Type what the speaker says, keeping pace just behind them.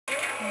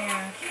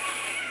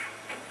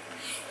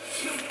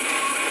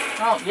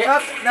Oh, yeah.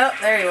 Oh, no,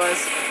 there he was.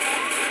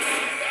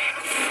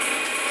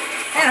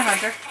 And a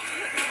hunter.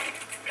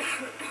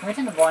 Can we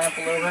turn the volume up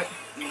a little bit?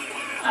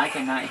 I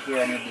cannot hear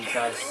any of these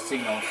guys'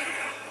 signals.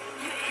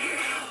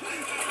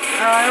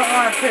 Oh, I don't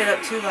want to put it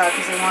up too loud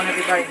because I want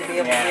everybody to be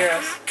able to hear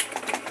us.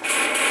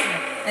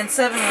 And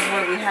 7 was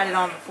what we had it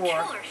on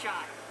before.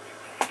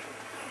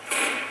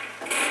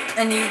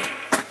 And you,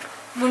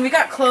 when we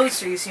got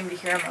closer, you seemed to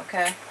hear him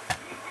okay.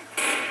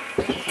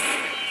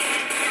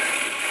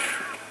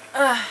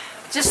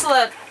 Just to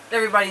let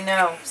everybody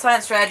know,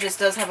 Silent Strategist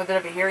does have a bit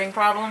of a hearing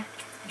problem.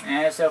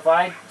 And so if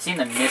I seem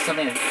to miss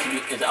something that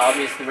is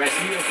obvious to the rest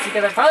of you, it's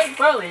because I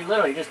probably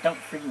literally just don't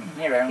freaking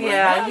hear it.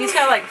 Yeah, he's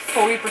got like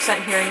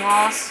 40% hearing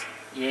loss.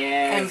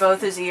 Yeah. In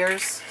both his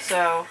ears,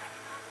 so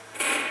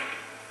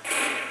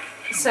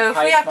if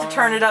we have to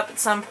turn it up at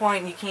some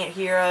point and you can't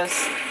hear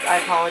us, I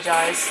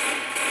apologize.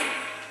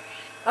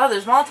 Oh,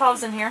 there's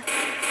Molotovs in here.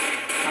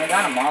 I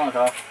got a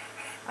Molotov.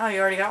 Oh, you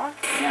already got one?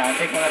 Yeah, I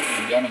picked one up at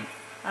the beginning.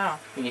 Oh.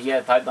 Because you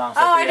had a pipe bomb. So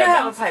oh, I do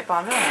have a pipe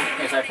bomb, don't I?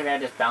 Yes, I figured I'd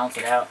just balance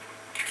it out.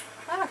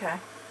 Oh, okay.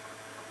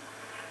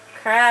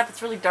 Crap,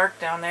 it's really dark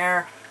down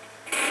there.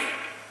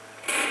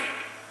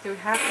 Do we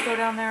have to go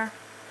down there?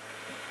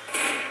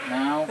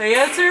 No. The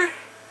answer?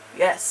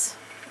 Yes.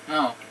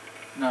 Oh.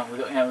 No, we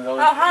go. Yeah, we go. Oh,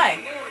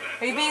 hi.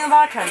 Are you being a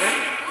bot tender?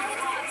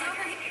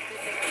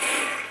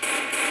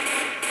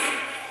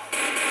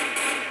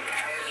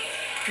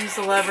 Use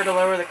the lever to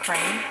lower the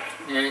crane.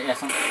 Yeah,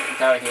 it's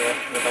out here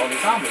with all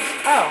these zombies.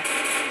 Oh.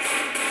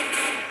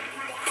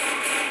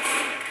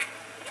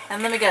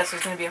 And let me guess,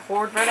 there's going to be a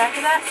horde right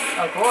after that?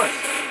 Of course.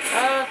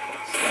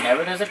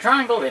 Whenever there's a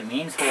triangle, it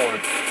means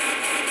horde.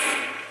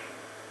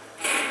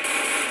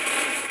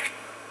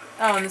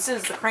 Oh, and this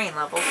is the crane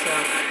level, so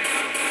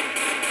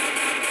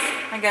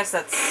I guess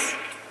that's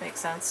makes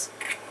sense.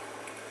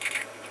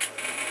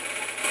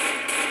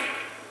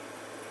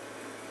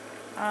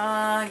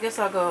 I guess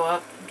I'll go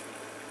up.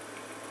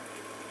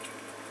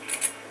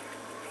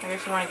 I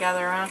guess you want to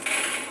gather around?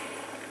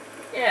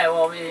 Yeah,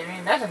 well, I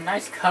mean, that's a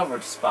nice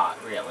covered spot,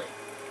 really.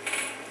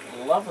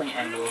 Lovely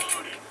angle.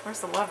 Where's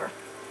the lever?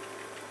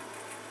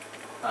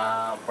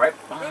 Right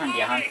behind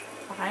you, hon.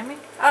 Behind me?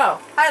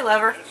 Oh, hi,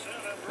 lever.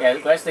 Yeah,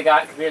 the rest of the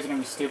computers are going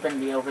to be stupid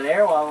and be over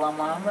there while I'm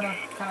going to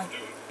kind of,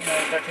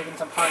 start taking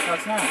some pot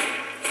shots now.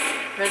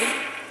 Ready?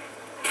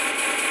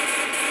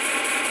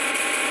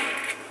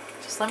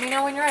 Just let me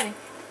know when you're ready.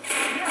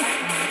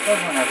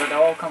 Yeah, whenever. They'll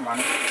all come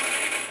running.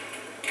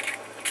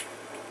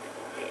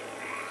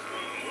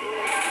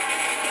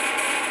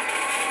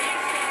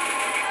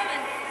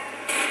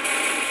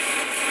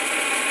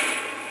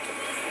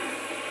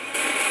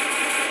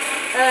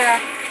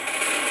 There.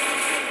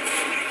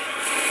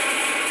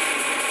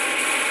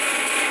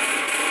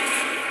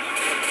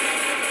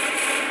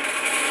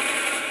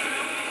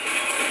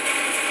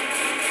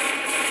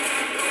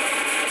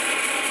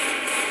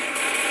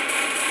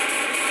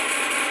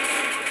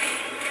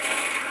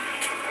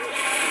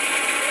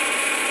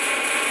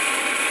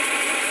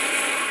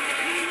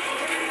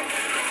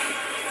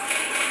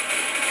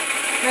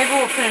 Maybe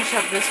we'll finish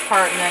up this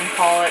part and then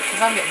call it,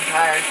 because I'm getting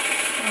tired.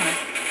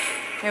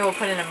 Maybe we'll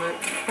put in a mood.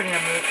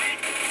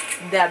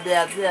 Blah,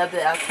 blah, blah,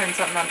 blah. Turn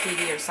something on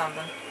TV or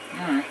something.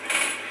 Alright.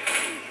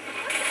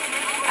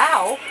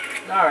 Ow!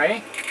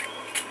 Sorry.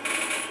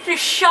 She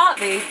shot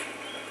me.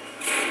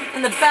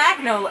 In the back,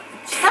 no.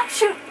 Stop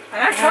shooting.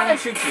 I'm not trying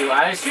to shoot you.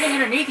 I was shooting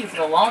underneath you for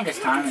the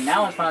longest time, and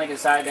now it's finally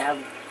decided to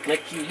have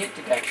glitchy hit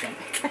detection.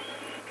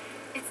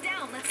 It's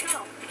down. Let's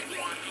go.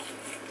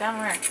 Down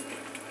where?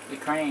 The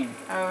crane.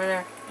 Over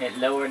there. It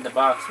lowered the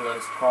box to let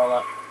us crawl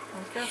up.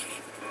 Let's go.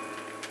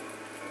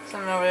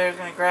 Something over there is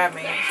going to grab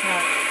me.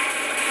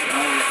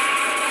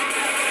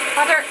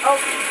 Hunter! Oh,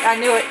 I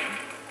knew it.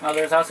 Well,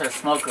 there's also a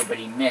smoker, but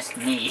he missed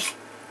me. He's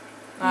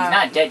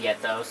not dead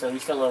yet, though, so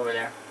he's still over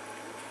there.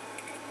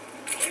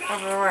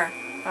 Over where?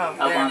 Oh, Up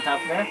there. on top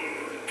there.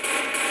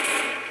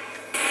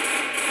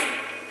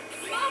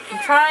 I'm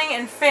trying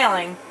and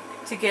failing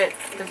to get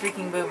the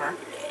freaking boomer.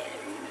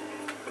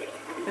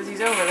 Because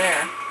he's over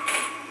there.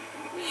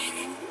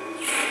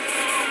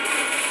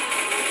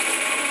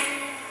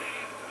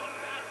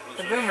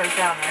 The boomer's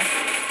down there.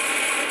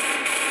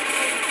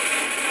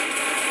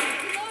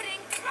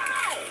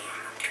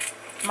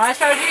 My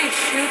strategy is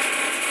shoot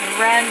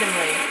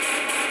randomly.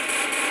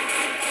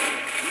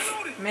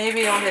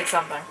 Maybe it'll hit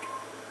something.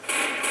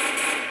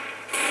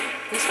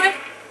 This way?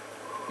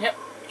 Yep.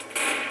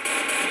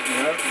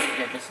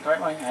 Yeah, this is the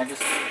right way. I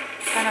just...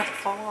 Try not to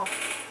fall off.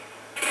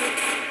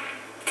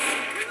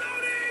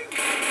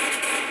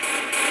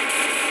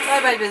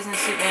 Bye-bye, business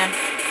suit man.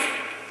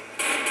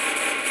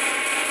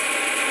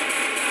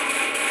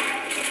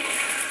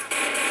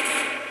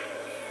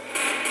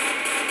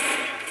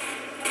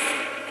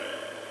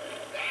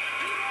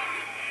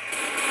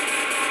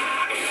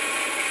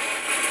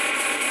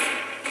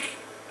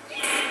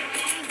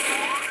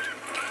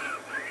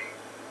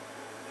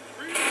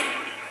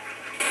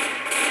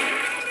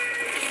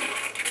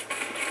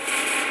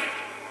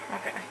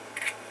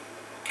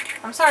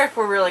 I'm sorry if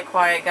we're really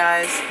quiet,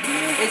 guys.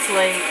 It's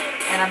late,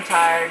 and I'm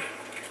tired.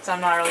 So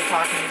I'm not really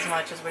talking as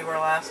much as we were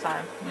last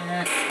time.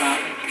 Well,